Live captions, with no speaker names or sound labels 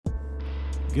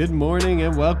Good morning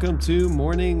and welcome to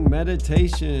Morning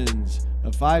Meditations,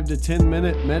 a 5 to 10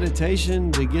 minute meditation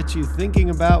to get you thinking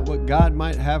about what God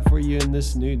might have for you in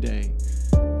this new day.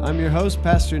 I'm your host,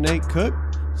 Pastor Nate Cook,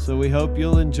 so we hope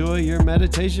you'll enjoy your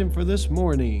meditation for this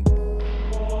morning.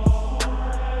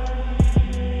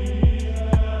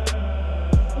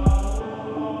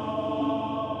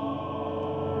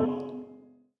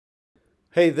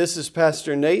 Hey, this is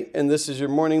Pastor Nate, and this is your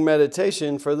morning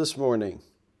meditation for this morning.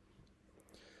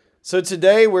 So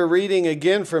today we're reading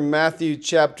again from Matthew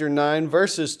chapter 9,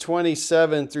 verses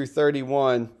 27 through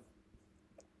 31.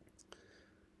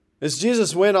 As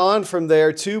Jesus went on from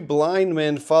there, two blind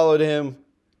men followed him,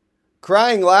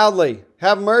 crying loudly,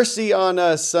 "Have mercy on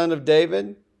us, Son of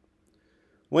David."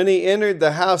 When he entered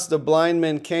the house, the blind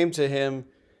men came to him,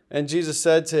 and Jesus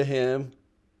said to him,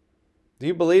 "Do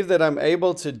you believe that I'm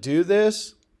able to do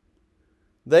this?"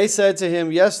 They said to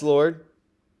him, "Yes, Lord."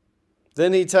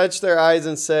 Then he touched their eyes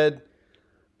and said,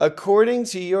 "According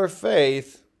to your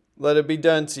faith, let it be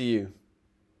done to you."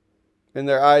 And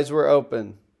their eyes were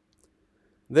open.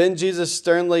 Then Jesus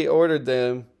sternly ordered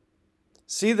them,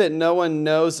 "See that no one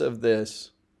knows of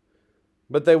this."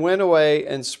 But they went away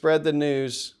and spread the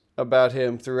news about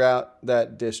him throughout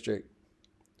that district.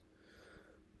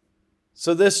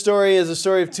 So this story is a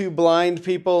story of two blind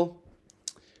people,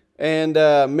 and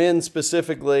men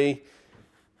specifically.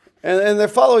 And they're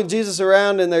following Jesus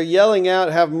around and they're yelling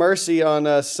out, "Have mercy on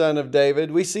us, Son of David."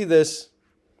 We see this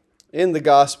in the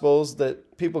Gospels,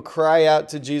 that people cry out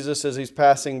to Jesus as he's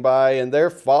passing by, and they're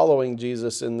following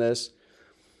Jesus in this.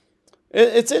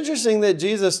 It's interesting that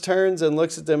Jesus turns and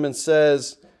looks at them and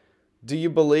says, "Do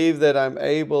you believe that I'm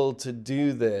able to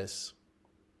do this?"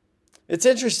 It's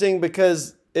interesting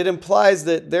because it implies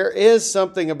that there is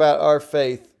something about our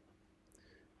faith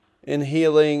in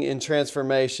healing, in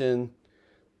transformation.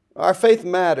 Our faith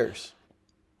matters.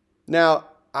 Now,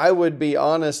 I would be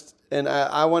honest, and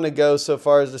I want to go so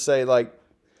far as to say,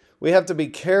 we have to be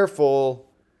careful.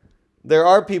 There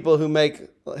are people who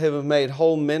have made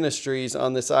whole ministries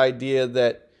on this idea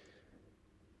that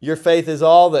your faith is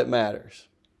all that matters.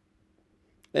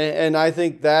 And I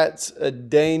think that's a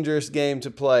dangerous game to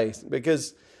play,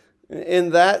 because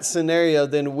in that scenario,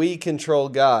 then we control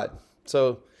God.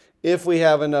 So if we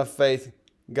have enough faith,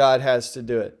 God has to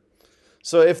do it.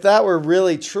 So if that were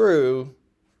really true,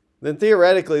 then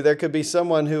theoretically there could be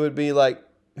someone who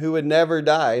would never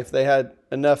die if they had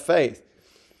enough faith.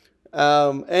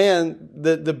 And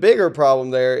the bigger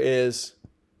problem there is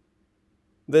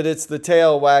that it's the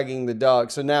tail wagging the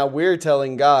dog. So now we're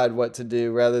telling God what to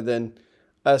do rather than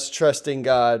us trusting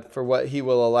God for what he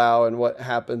will allow and what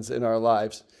happens in our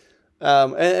lives.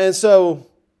 And so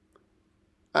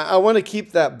I want to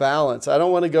keep that balance. I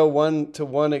don't want to go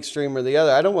one extreme or the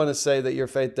other. I don't want to say that your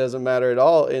faith doesn't matter at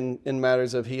all in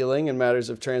matters of healing and matters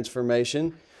of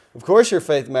transformation. Of course your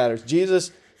faith matters.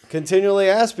 Jesus continually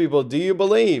asks people, "Do you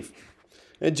believe?"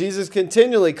 And Jesus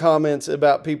continually comments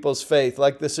about people's faith,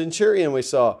 like the centurion we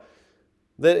saw,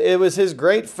 that it was his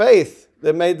great faith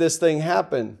that made this thing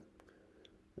happen.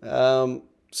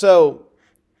 So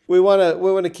we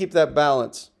want to keep that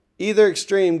balance. Either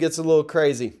extreme gets a little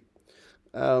crazy.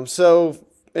 So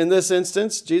in this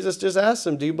instance, Jesus just asked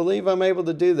them, "Do you believe I'm able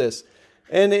to do this?"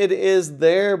 And it is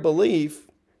their belief,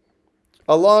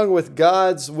 along with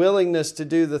God's willingness to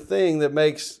do the thing, that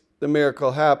makes the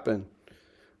miracle happen.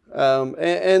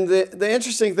 And the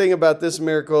interesting thing about this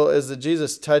miracle is that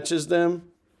Jesus touches them.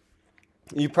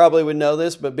 You probably would know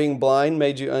this, but being blind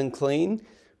made you unclean,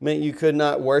 meant you could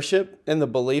not worship. And the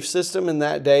belief system in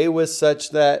that day was such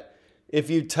that if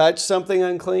you touched something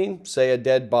unclean, say a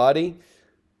dead body,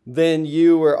 then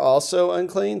you were also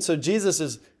unclean. So Jesus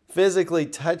is physically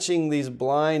touching these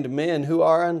blind men who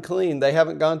are unclean. They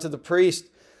haven't gone to the priest.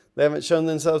 They haven't shown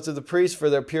themselves to the priest for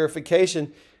their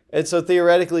purification. And so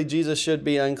theoretically, Jesus should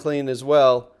be unclean as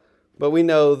well. But we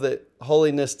know that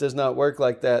holiness does not work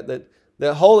like that.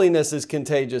 That holiness is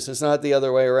contagious. It's not the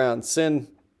other way around. Sin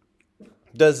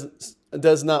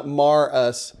does not mar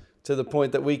us to the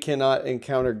point that we cannot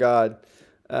encounter God.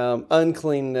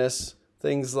 Uncleanness,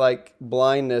 things like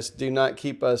blindness, do not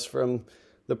keep us from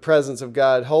the presence of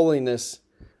God. Holiness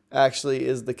actually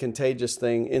is the contagious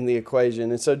thing in the equation.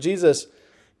 And so Jesus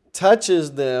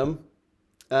touches them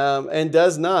and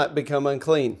does not become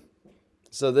unclean.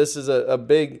 So this is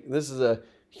a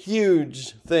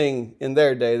huge thing in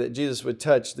their day, that Jesus would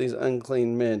touch these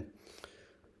unclean men.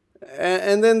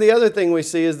 And then the other thing we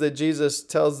see is that Jesus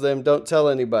tells them, "Don't tell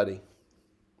anybody."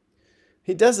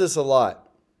 He does this a lot.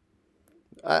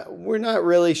 We're not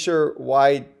really sure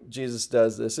why Jesus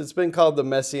does this. It's been called the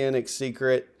Messianic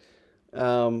secret.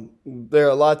 There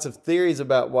are lots of theories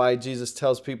about why Jesus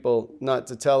tells people not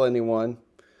to tell anyone.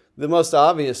 The most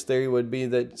obvious theory would be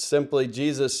that simply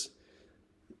Jesus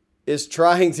is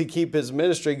trying to keep his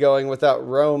ministry going without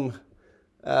Rome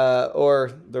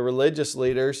or the religious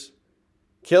leaders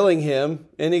killing him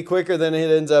any quicker than it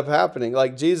ends up happening.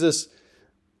 Like, Jesus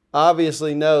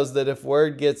obviously knows that if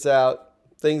word gets out,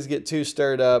 things get too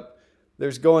stirred up,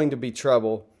 there's going to be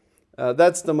trouble.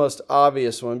 That's the most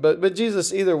obvious one. But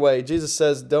Jesus, either way, Jesus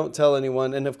says, don't tell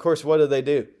anyone. And of course, what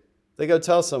do? They go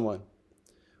tell someone.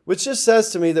 Which just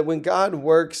says to me that when God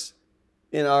works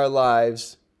in our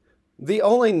lives, the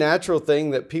only natural thing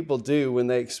that people do when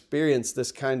they experience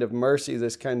this kind of mercy,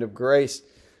 this kind of grace,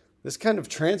 this kind of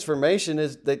transformation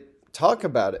is they talk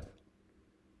about it.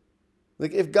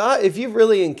 Like, if you've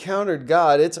really encountered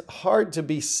God, it's hard to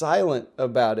be silent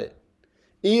about it,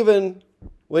 even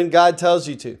when God tells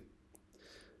you to.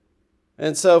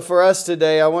 And so for us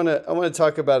today, I want to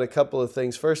talk about a couple of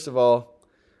things. First of all,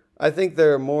 I think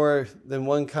there are more than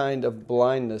one kind of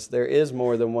blindness. There is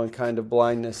more than one kind of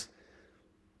blindness.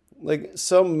 Like,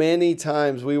 so many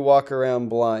times we walk around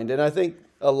blind, and I think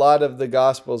a lot of the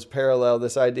Gospels parallel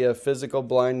this idea of physical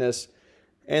blindness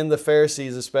and the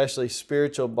Pharisees, especially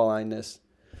spiritual blindness.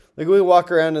 Like, we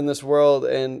walk around in this world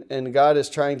and God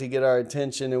is trying to get our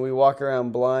attention, and we walk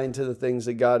around blind to the things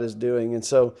that God is doing. And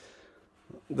so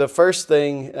the first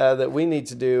thing that we need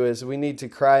to do is we need to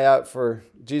cry out for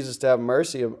Jesus to have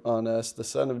mercy on us, the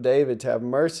Son of David to have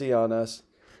mercy on us,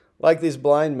 like these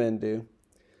blind men do.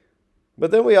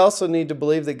 But then we also need to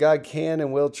believe that God can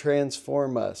and will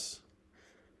transform us.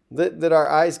 That our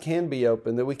eyes can be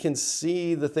open, that we can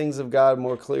see the things of God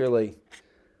more clearly.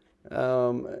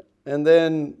 And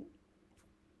then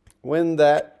when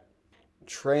that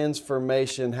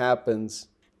transformation happens,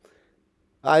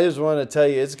 I just want to tell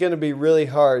you, it's going to be really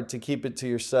hard to keep it to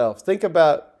yourself. Think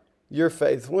about your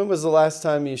faith. When was the last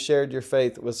time you shared your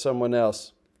faith with someone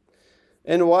else?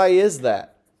 And why is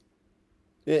that?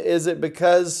 Is it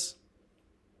because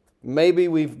maybe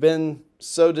we've been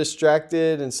so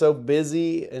distracted and so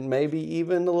busy and maybe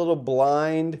even a little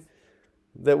blind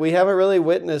that we haven't really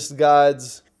witnessed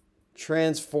God's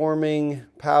transforming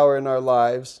power in our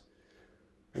lives?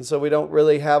 And so we don't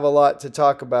really have a lot to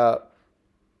talk about.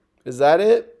 Is that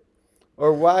it?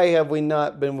 Or why have we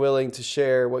not been willing to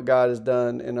share what God has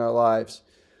done in our lives?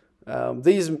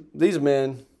 These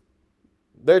men,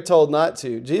 they're told not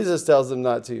to. Jesus tells them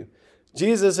not to.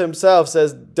 Jesus himself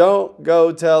says, don't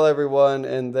go tell everyone,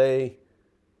 and they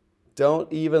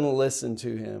don't even listen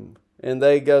to him. And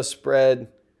they go spread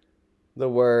the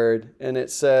word. And it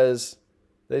says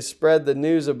they spread the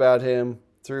news about him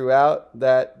throughout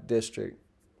that district.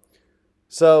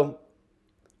 So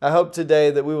I hope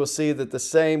today that we will see that the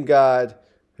same God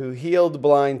who healed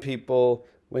blind people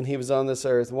when he was on this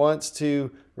earth wants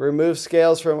to remove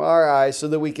scales from our eyes so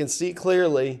that we can see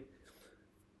clearly.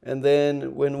 And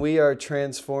then when we are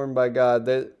transformed by God,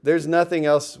 there's nothing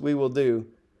else we will do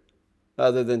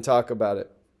other than talk about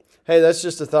it. Hey, that's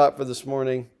just a thought for this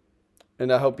morning,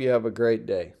 and I hope you have a great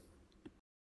day.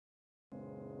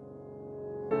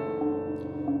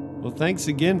 Well, thanks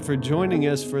again for joining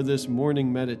us for this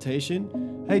morning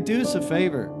meditation. Hey, do us a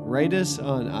favor, rate us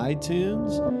on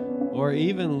iTunes, or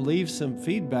even leave some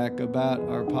feedback about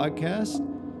our podcast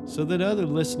so that other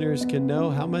listeners can know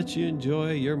how much you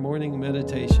enjoy your morning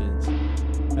meditations.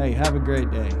 Hey, have a great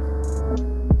day.